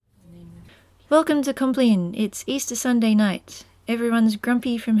Welcome to Compline. It's Easter Sunday night. Everyone's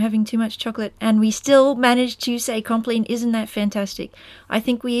grumpy from having too much chocolate, and we still managed to say Compline. Isn't that fantastic? I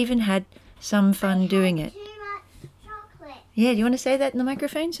think we even had some fun doing it. Too much chocolate. Yeah, do you want to say that in the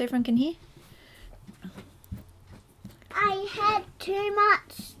microphone so everyone can hear? I had too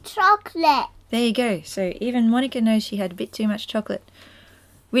much chocolate. There you go. So even Monica knows she had a bit too much chocolate,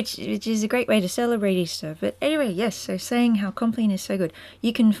 which is a great way to celebrate Easter. But anyway, yes, so saying how Compline is so good.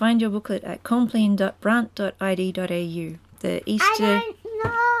 You can find your booklet at compline.brant.id.au. The Easter... I don't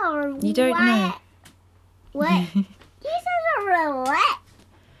know. You don't know? What? You said a real what?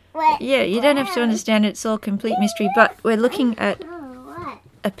 Yeah, you don't have to understand it. It's all complete mystery. But we're looking at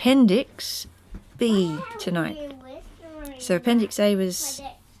Appendix B tonight. So Appendix A was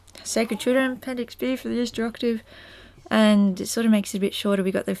Sacred Children, Appendix B for the Easter Octave. And it sort of makes it a bit shorter.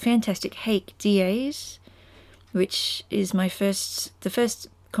 We got the fantastic Hake DAs, which is the first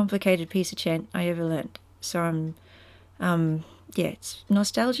complicated piece of chant I ever learnt. So I'm, it's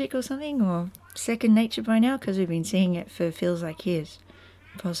nostalgic or something, or second nature by now, because we've been seeing it for feels like years,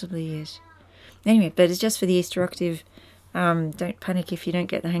 possibly years. Anyway, but it's just for the Easter Octave. Don't panic if you don't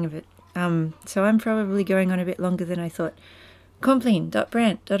get the hang of it. So I'm probably going on a bit longer than I thought.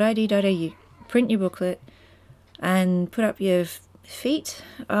 Compline.brant.id.au. Print your booklet and put up your feet.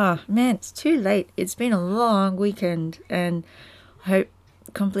 Oh man, it's too late. It's been a long weekend, and I hope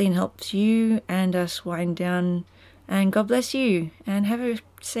Compline helps you and us wind down. And God bless you, and have a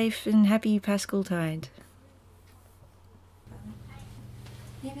safe and happy Paschal Tide.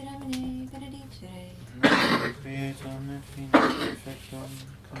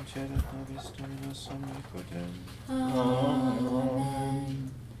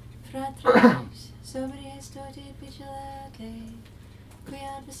 Amen. Fratres, sobre estotit vigilate, qui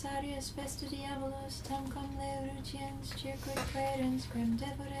adversarius festa diabolos tam cum leuruciens circuit quaerens quem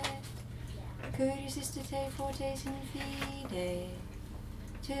devoret, cui resistate fortes in fide,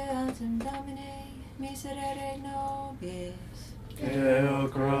 tu altum Domine miserere nobis. Deo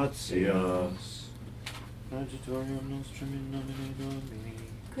gratias. Adiutorium nostrum in nomine Domini,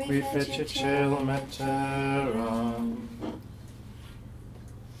 qui fecit caelum et terram.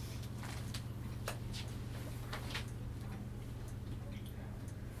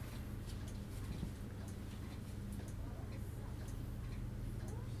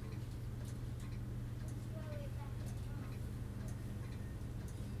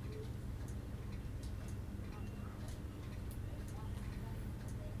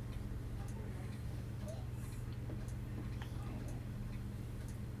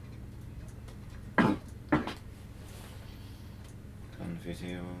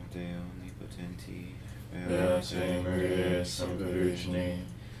 Confitio Deo Omnipotenti, Beate Mariae Sancta Virgine,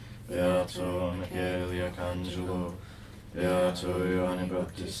 Beato Michael Arcangelo, Beato Ioanne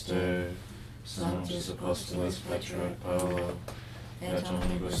Baptiste, Sanctus Apostolos Petra et Paula, et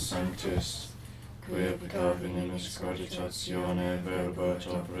omnibus sanctis, quia peccavi nimis cogitatione verbo et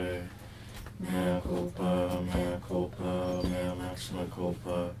opere, mea culpa, mea maxima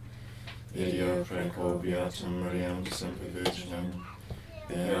culpa, ideo preco Beatum Mariam Semper Virginem,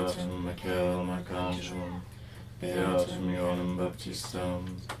 Beatum Michael Arcangelum, Beatum Ioannem Baptistam,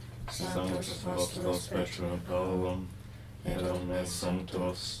 Sanctus Apostolos Petra et Paulum, et omnes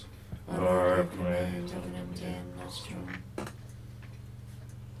sanctos, ora pro Dominum Deum nostrum.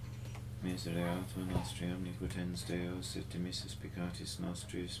 Misereatur nostri omnipotens Deus, et dimissus peccatis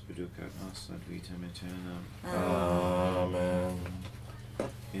nostris, producat nos ad vitam aeternam. Amen.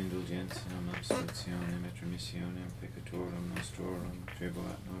 Indulgentiam absolutionem et remissionem peccatorum nostrorum,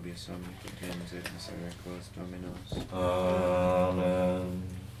 tribuat nobis omnipotens et misericors Dominus. Amen.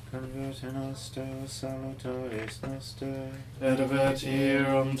 Converte nos Deus salutaris noster, Et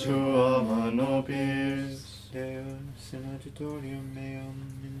avertirum tuam a nobis, Deus in auditorium meum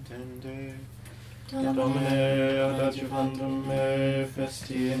intende. Domine ad adjuvandum me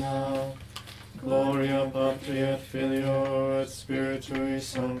festina, gloria Patri et Filio et Spiritui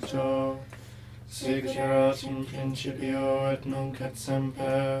Sancto, sic erat in principio et nunc et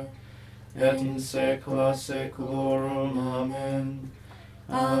semper, et in saecula saeculorum. Amen.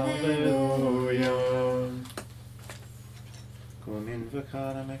 Alleluia. Cum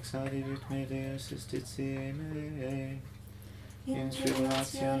invocaram exaudivit me Deus justitiae meae, In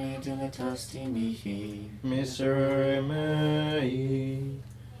tribulatione dilettasti mihi, Miserere mei,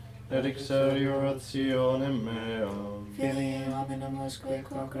 et exteriorationem meam. Filii hominibusque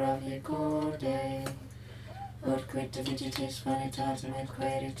quo gravi corde, ut quid divigitis vanitatem et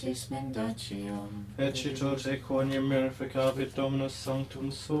quaeritis mendatium. Ecce tot equoniam mirificavit Dominus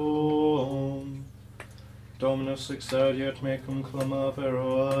sanctum suum. Dominus exaudiat mecum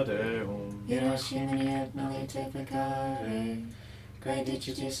clamavero ad eum. Irascimini et nolite peccare, quae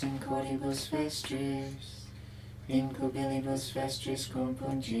dicitis in coribus vestris, in cubilibus vestris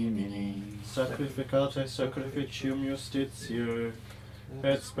compungimini. Sacrificate sacrificium justitiae,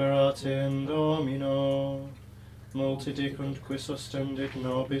 et sperate in Domino, multidicunt quis ostendit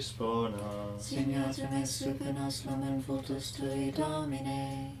nobis bona. Signatum est super nos lumen vultus tui,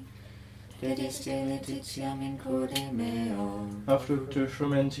 Domine, dediste letitiam in corde meo. A fructu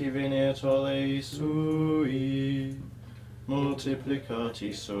frumenti vene et olei sui,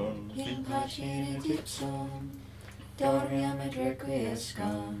 multiplicati sunt. In pace et ipsum, dormiam et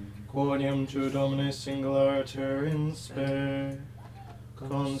requiescam. Quoniam tu, Domine, singulater in spe,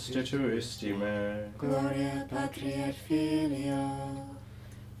 constituisti me. Gloria Patri et Filio,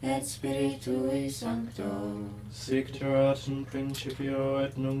 et Spiritui Sancto. Sic erat in principio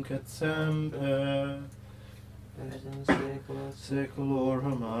et nunc et semper, Et in saecula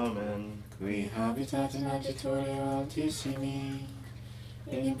saeculorum. Amen. Qui habitat in adjutorio altissimi,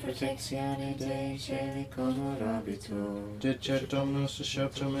 in protectione Dei celi conurabitur. Dicet Dominus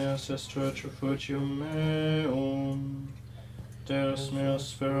sceptum meus est refugium meum, Deus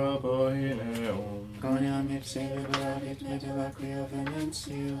meus sperabo in eum. Quoniam ipse liberavit me de laqueo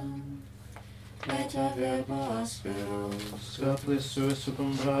venentium, et a verbo aspero. Scaplis suis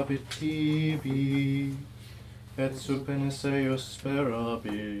succumbrabit tibi, et supinnis eius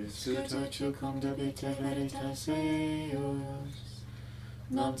sperabis. Scuto ciucum dobite veritas eius,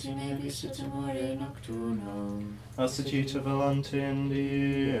 non timebis et amore nocturnum. Assigita volante in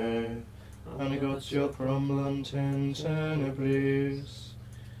die, a negotio promulant in tenebris,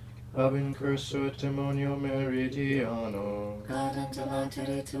 ab incursu et demonio meridiano. Cadent a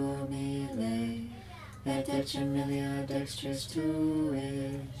latere tuo mille, et decim milia dextris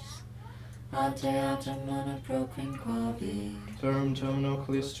tuis, ad te autem non approquinquabi. Term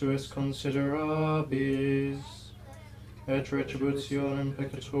temnoculis tuis considerabis, et retributionem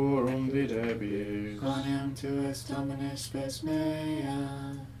peccatorum videbis. Quoniam tu est Domine spes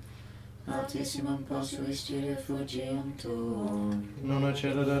mea, altissimum posuisti refugium tuum. Non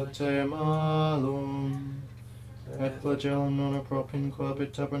accedat te malum, et flagellum non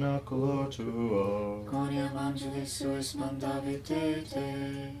appropinquabit tabernaculo tuo. Quoniam angelis suis mandavit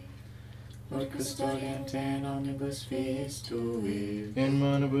te, ut custodiam te in omnibus viis tui. In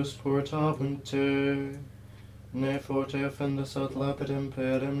manibus portabunt te, ne forte offendas ad lapidem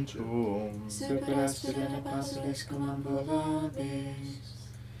pedem tuum. Super aspidem apostolus cum ambulabis,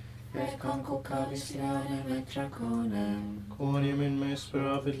 et conculcabis leonem et draconem. Quoniam in me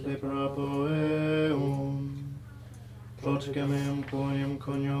speravit liberabo eum, protegam meum quoniam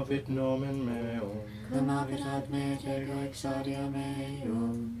coniovit nomen meum. Clamavit ad me et ego exaudia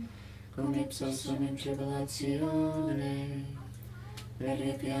meum, cum ipso sum in tribulatione,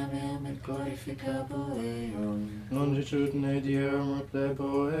 veripiam meum et glorificabo eum. Longitudine dierum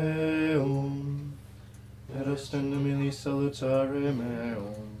replebo eum, et ostendum illi salutare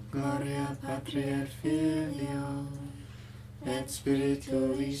meum. Gloria Patri et Filio, et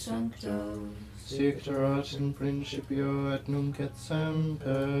Spiritui Sancto. Sic erat in principio et nunc et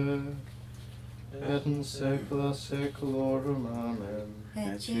semper, et in saecula saeculorum. Amen.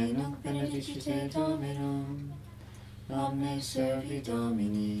 Et nunc benedicite Dominum, omnes servi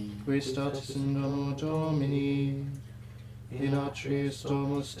Domini. Qui statis in domo Domini, in atriis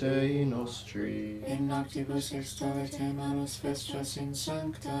domus Dei nostri. In noctibus extollite manus vestras in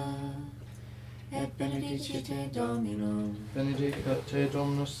sancta, et benedicite Dominum. Benedicat te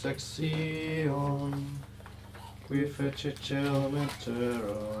Dominus ex Sion, qui fecit caelum et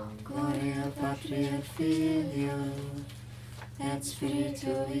terram. Gloria Patri et Filio, et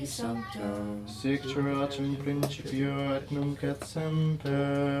Spiritui Sancto. Sic erat in principio et nunc et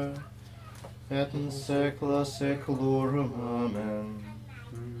semper, et in saecula saeculorum. Amen.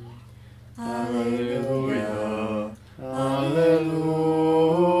 Alleluia, Alleluia,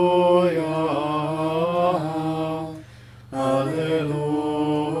 Alleluia,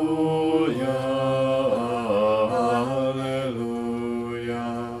 Alleluia.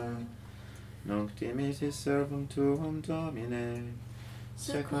 Nunc dimittis servum tuum, Domine,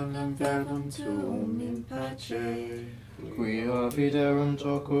 Secundum verbum tuum in pace. Quia viderunt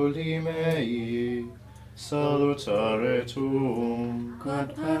oculi mei, salutare tuum.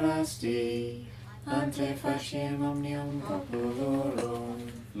 Quod parasti, ante faciem omnium populorum.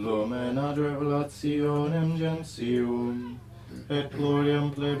 Lumen ad revelationem gentium, et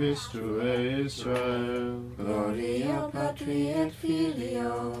gloriam plebis tuae Israel. Gloria Patri et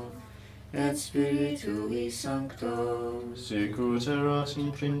Filio, et Spiritui Sancto, Sicut erat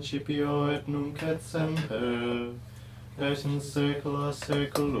in principio et nunc et semper, et in saecula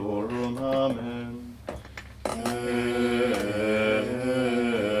saeculorum. Amen.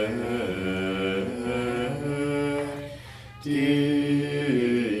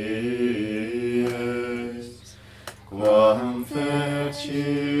 Dies, quam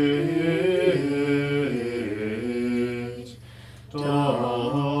fecit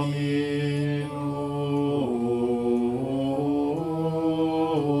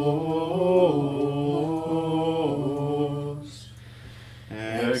Dominus,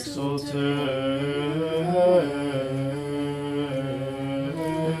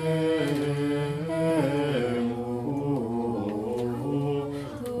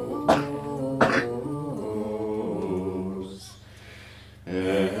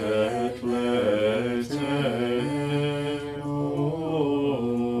 et flectemur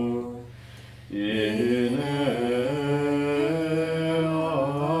in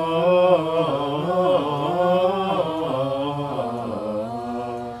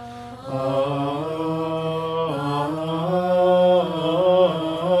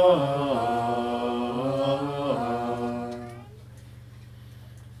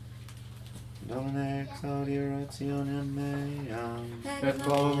Domine exaudi orationem meam, et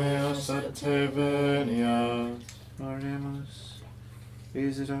quam meus ad te veniat. Oremus.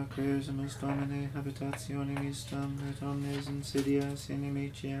 Visita Chrismus Domine habitationem istam, et omnes insidias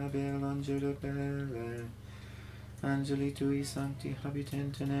inimicia vel angela pelle. Angeli tui sancti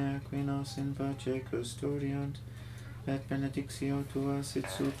habitent in air, qui nos in pace custodiant, et benedictio tua sit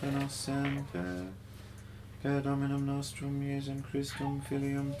super nos semper. Per Dominum nostrum Iesum Christum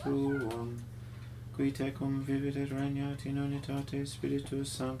Filium tuum, qui tecum vivit et regnat in unitate Spiritus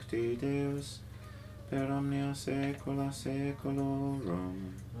Sancti Deus, per omnia saecula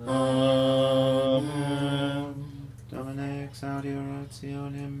saeculorum. Amen. Domine exaudi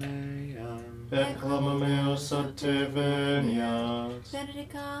orationem meam, Et clama meus ad te veniat.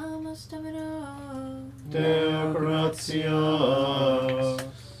 Benedicamus Domino. Deo gratias.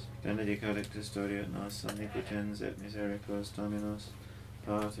 benedicat et custodiat nos omnipotens et misericors Dominus,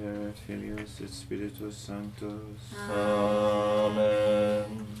 Pater et Filius et Spiritus Sanctus.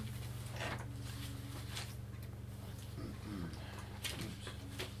 Amen.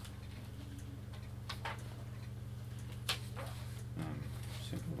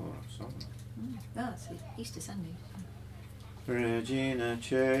 Simple song. Oh, it's Easter Sunday. Regina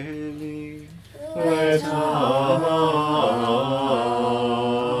Caeli, laetare.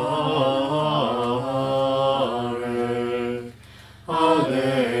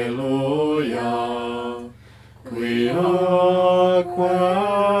 Alleluia. Quia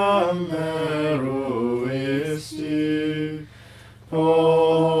quam meruisti,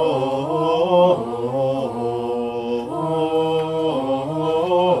 potare.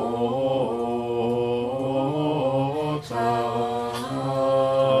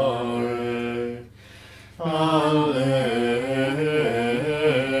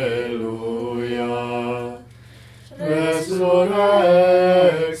 Alleluia.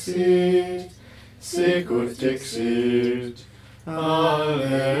 Resurrexit, sicut dixit. Alleluia.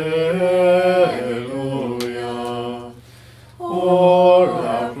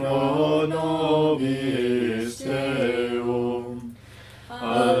 Ora pro nobis Deum.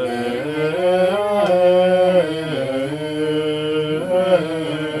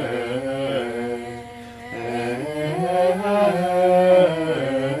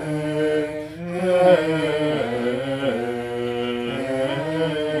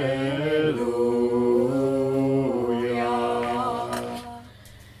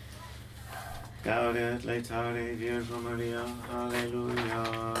 Gaudet laetare Virgo Maria, Alleluia.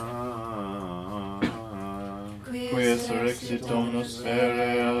 Qui surrexit Dominus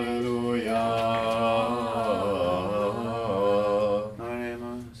vere, Alleluia.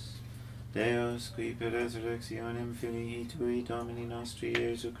 Oremus. Deus, qui per resurrectionem Filii Tui Domini nostri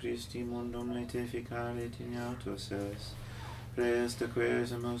Iesu Christi mundum laetificaret in autos es, preest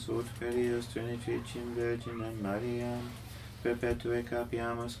aquesimus ut perius Trinitricem Virginem Mariam, perpetue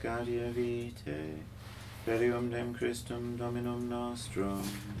capiamus gaudia vitae, perium dem Christum Dominum nostrum.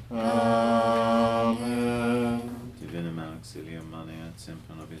 Amen. Divinum auxilium maneat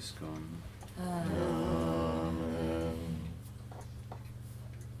semper nobiscum. Amen.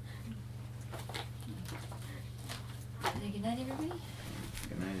 Good night, everybody.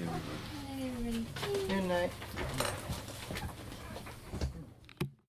 Good night, everybody. Good night, everybody. Good night.